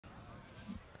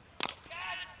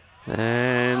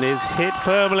And it's hit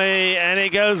firmly, and it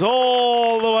goes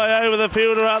all the way over the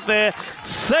fielder up there.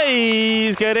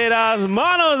 Seis carreras,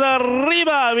 manos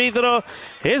arriba, árbitro.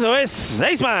 Eso es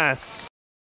 6 más.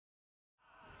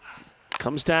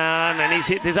 Comes down, and he's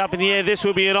hit this up in the air. This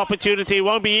will be an opportunity.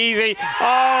 Won't be easy.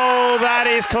 Oh, that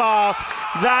is class.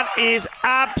 That is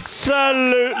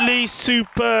absolutely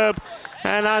superb.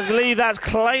 And I believe that's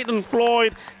Clayton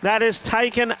Floyd that has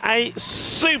taken a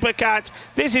super catch.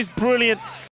 This is brilliant.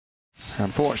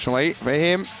 Unfortunately for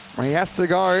him, he has to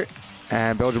go,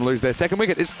 and Belgium lose their second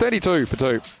wicket. It's 32 for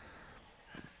 2.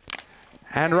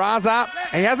 And Raza,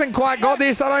 he hasn't quite got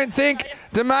this, I don't think.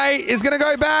 DeMay is going to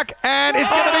go back, and it's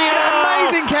going to be an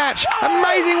amazing catch.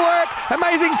 Amazing work,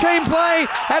 amazing team play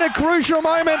at a crucial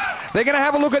moment. They're going to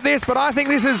have a look at this, but I think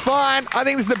this is fine. I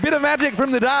think this is a bit of magic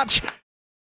from the Dutch.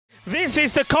 This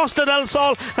is the Costa del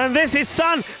Sol, and this is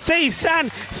Sun, sexy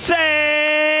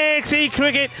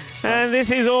cricket. And this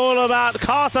is all about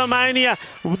Carter Mania.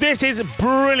 This is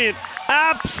brilliant,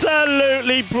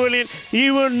 absolutely brilliant.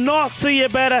 You will not see a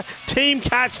better team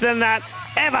catch than that,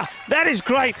 ever. That is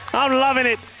great, I'm loving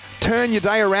it. Turn your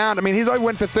day around. I mean, he's over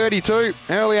went for 32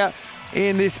 earlier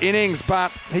in this innings,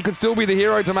 but he could still be the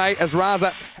hero to me as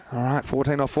Raza. All right,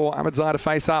 14 off 4, Ahmedzai to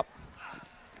face up.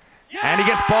 And he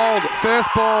gets bowled, first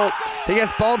ball. He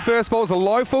gets bowled first ball. It's a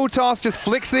low full toss, just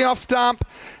flicks the off stump.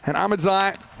 And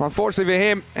Ahmedzai, unfortunately for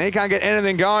him, he can't get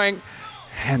anything going.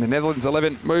 And the Netherlands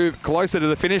 11 move closer to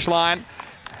the finish line.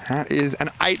 That is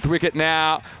an 8th wicket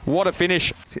now. What a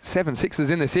finish. 7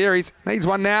 sixes in the series. Needs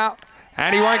one now.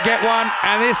 And he won't get one.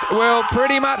 And this will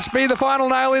pretty much be the final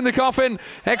nail in the coffin.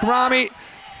 Ekrami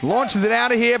launches it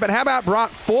out of here, but how about Braat?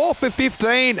 4 for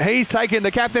 15. He's taken, the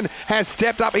captain has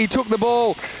stepped up. He took the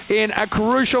ball in a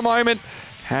crucial moment,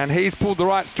 and he's pulled the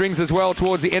right strings as well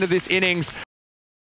towards the end of this innings.